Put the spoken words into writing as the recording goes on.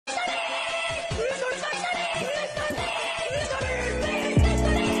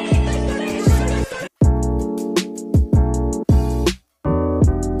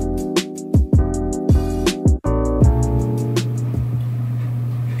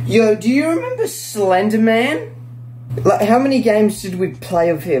Yo, do you remember Slenderman? Like, how many games did we play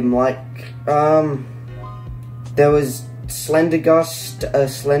of him? Like, there was Slendergust,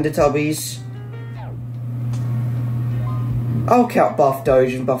 Slendertubbies. I'll count Buff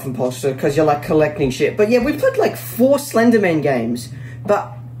Doge and Buff Imposter because you're like collecting shit. But yeah, we played like 4 Slenderman games.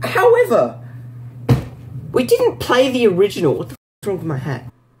 But, however, we didn't play the original. What the f*** is wrong with my hat?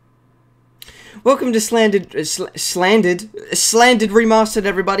 Welcome to Slandered Remastered,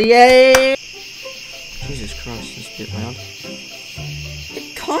 everybody. Yay! Jesus Christ, that's a bit loud.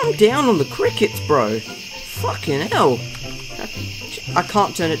 Hey, calm down on the crickets, bro. Fucking hell. I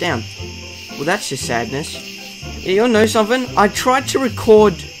can't turn it down. Well, that's just sadness. Yeah, you'll know something? I tried to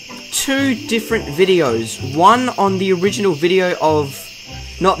record 2 different videos. One on the original video of...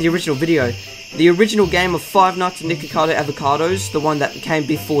 Not the original video. The original game of Five Nights at Nikocado Avocados. The one that came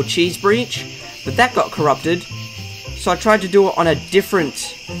before Cheese Breach. But that got corrupted. So I tried to do it on a different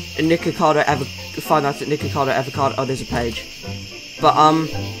Five Nights at Nikocado Avocado. Oh, there's a page. But,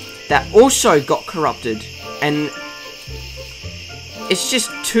 that also got corrupted. And it's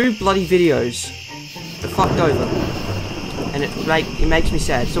just 2 bloody videos. The fucked over, and it makes me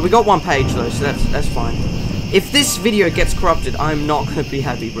sad. So we got 1 page though, so that's fine. If this video gets corrupted, I'm not gonna be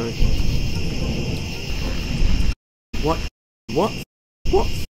happy, bro. What?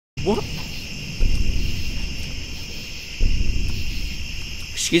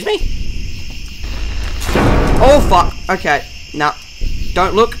 Excuse me? Oh fuck. Okay. Nah.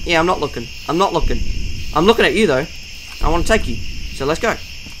 Don't look. Yeah, I'm not looking. I'm not looking. I'm looking at you though. I want to take you. So let's go.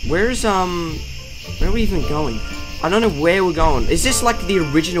 Where's where are we even going? I don't know where we're going. Is this like the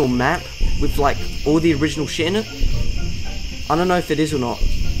original map with like all the original shit in it? I don't know if it is or not.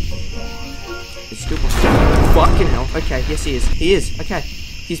 It's still behind. Fucking hell. Okay, yes he is. He is. Okay.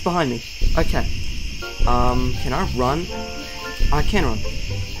 He's behind me. Okay. Can I run? I can run.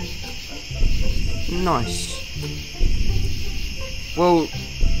 Nice. Well,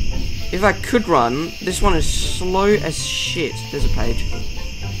 if I could run, this one is slow as shit. There's a page.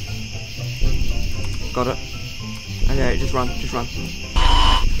 Got it. Okay, just run, just run.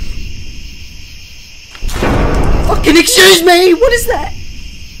 Fucking excuse me! What is that?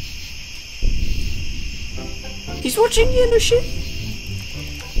 He's watching you, no shit.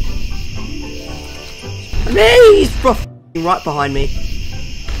 He's right behind me.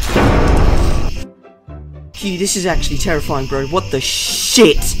 Gee, this is actually terrifying, bro. What the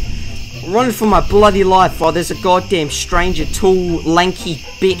shit? I'm running for my bloody life while there's a goddamn stranger, tall, lanky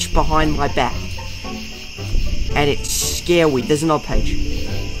bitch behind my back. And it's scary. There's no page.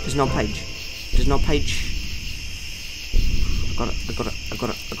 There's no page. There's no page. I got it. I got it. I got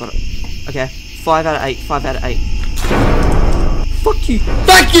it. I got it. Okay. 5 out of 8. 5 out of 8. Fuck you.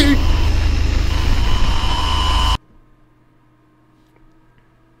 Thank you!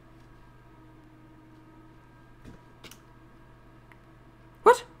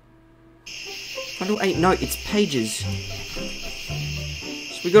 What? 5 out of 8. No, it's pages.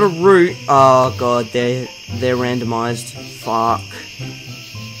 We got a route. Oh god, they're randomized. Fuck.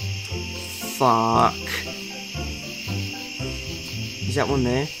 Fuck. Is that one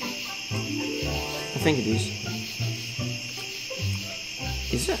there? I think it is.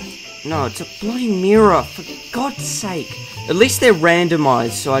 Is it? No, it's a bloody mirror. For God's sake. At least they're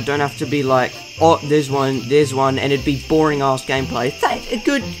randomized, so I don't have to be like, oh, there's one, and it'd be boring ass gameplay.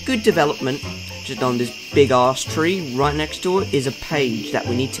 Good development. Just on this big ass tree, right next to it is a page that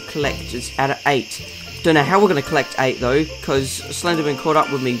we need to collect. It's out of 8. Don't know how we're gonna collect 8 though, because Slenderman caught up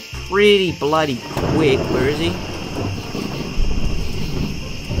with me pretty bloody quick. Where is he?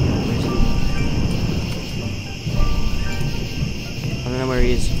 I don't know where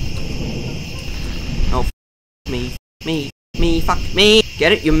he is. Oh, fuck me.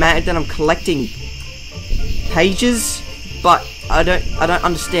 Get it? You're mad that I'm collecting pages? But I don't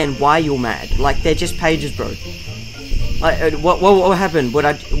understand why you're mad. Like, they're just pages, bro. Like, what happened?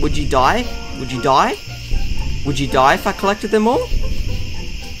 Would you die? Would you die? Would you die if I collected them all?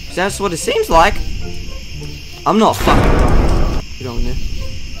 'Cause that's what it seems like. I'm not fucking going. Get on there.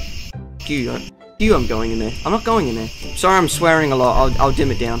 You, I'm going in there. I'm not going in there. Sorry, I'm swearing a lot. I'll dim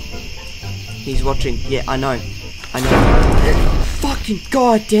it down. He's watching. Yeah, I know. I know. Fucking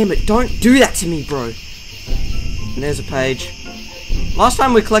goddamn it! Don't do that to me, bro. And there's a page. Last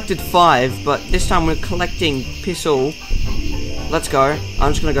time we collected 5, but this time we're collecting piss all. Let's go.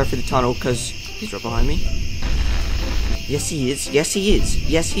 I'm just gonna go through the tunnel because he's right behind me. Yes, he is. Yes, he is.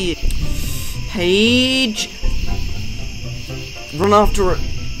 Yes, he is. Page. Run after it.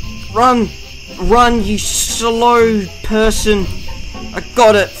 Run. Run, you slow person. I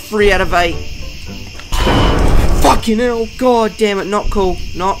got it. 3 out of 8. Fuck Fucking hell, god damn it, not cool,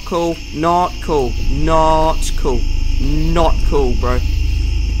 not cool, not cool, not cool, not cool, bro.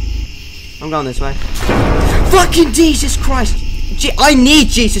 I'm going this way. Fucking Jesus Christ! I need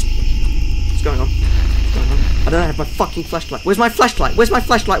Jesus! What's going on? What's going on? I don't have my fucking flashlight. Where's my flashlight? Where's my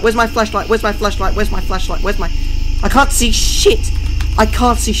flashlight? Where's my flashlight? Where's my flashlight? Where's my flashlight? Where's my... I can't see shit! I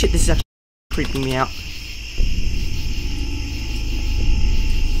can't see shit. This is actually creeping me out.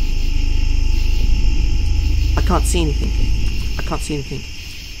 I can't see anything. I can't see anything.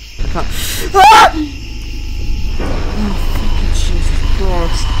 I can't... Ah! Oh, fucking Jesus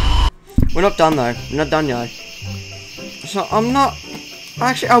Christ. We're not done though. We're not done yet. So I'm not...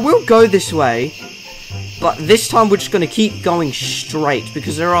 Actually, I will go this way. But this time we're just going to keep going straight.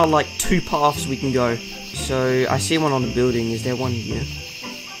 Because there are like 2 paths we can go. So, I see one on the building. Is there one here?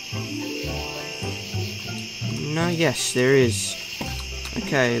 No, yes, there is.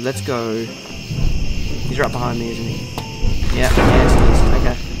 Okay, let's go. He's right behind me, isn't he? Yeah, yes, he is.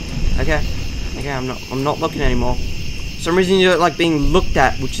 Okay. Okay. Okay, I'm not looking anymore. For some reason you don't like being looked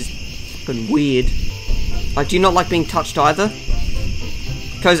at, which is fucking weird. Like, do you not like being touched either?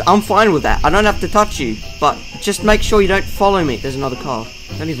 Because I'm fine with that. I don't have to touch you. But just make sure you don't follow me. There's another car.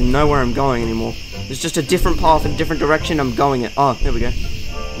 I don't even know where I'm going anymore. There's just a different path, a different direction I'm going it. Oh, there we go.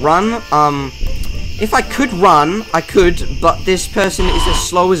 Run. If I could run, I could, but this person is as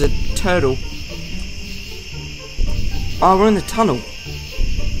slow as a turtle. Oh, we're in the tunnel.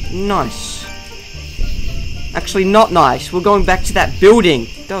 Nice. Actually, not nice. We're going back to that building.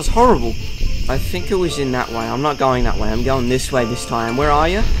 That was horrible. I think it was in that way. I'm not going that way. I'm going this way this time. Where are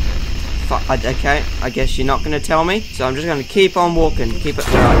you? Okay, I guess you're not going to tell me. So I'm just going to keep on walking. Keep it.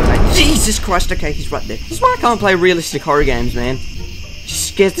 Where are you, mate? Jesus Christ. Okay, he's right there. This is why I can't play realistic horror games, man. Just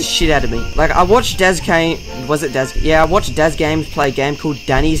scares the shit out of me. Like, I watched Daz Game. Was it Daz? Yeah, I watched Daz Games play a game called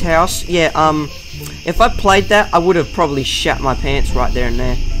Danny's House. Yeah, if I played that, I would have probably shat my pants right there and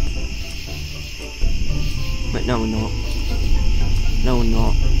there. But no, we're not. No, we're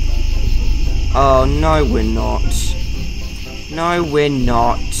not. Oh, no, we're not. No, we're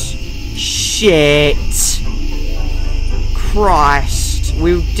not. Shit. Christ.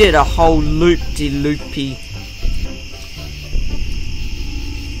 We did a whole loop-de-loopy.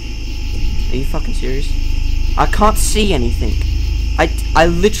 Are you fucking serious? I can't see anything. I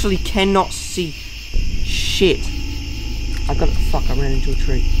literally cannot see shit. I got... Fuck, I ran into a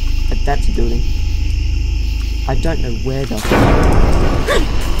tree. That's a building. I don't know where the...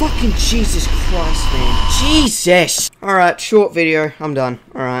 Fucking Jesus Christ, man. Jesus! Alright, short video. I'm done.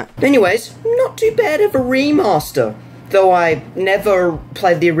 Alright. Anyways, not too bad of a remaster. Though I never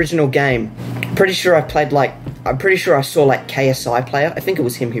played the original game. Pretty sure I played like... I'm pretty sure I saw like KSI player. I think it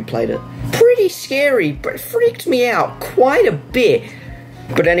was him who played it. Pretty scary, but it freaked me out quite a bit.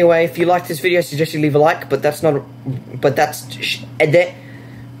 But anyway, if you like this video, I suggest you leave a like. But that's not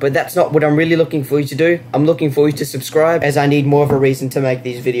what I'm really looking for you to do. I'm looking for you to subscribe, as I need more of a reason to make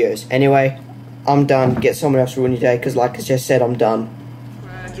these videos. Anyway, I'm done. Get someone else to ruin your day, because like I just said, I'm done.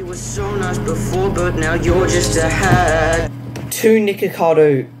 You were so nice before, but now you're just a hack. 2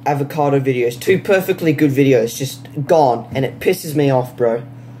 Nikocado avocado videos, 2 perfectly good videos, just gone, and it pisses me off, bro.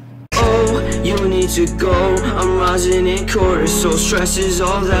 Oh, you need to go. I'm rising in cortisol. Stress is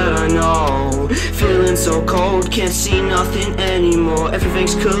all that I know. Feeling so cold, can't see nothing anymore.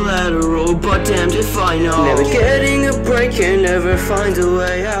 Everything's collateral, but damned if I know. Never getting a break and never find a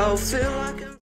way out.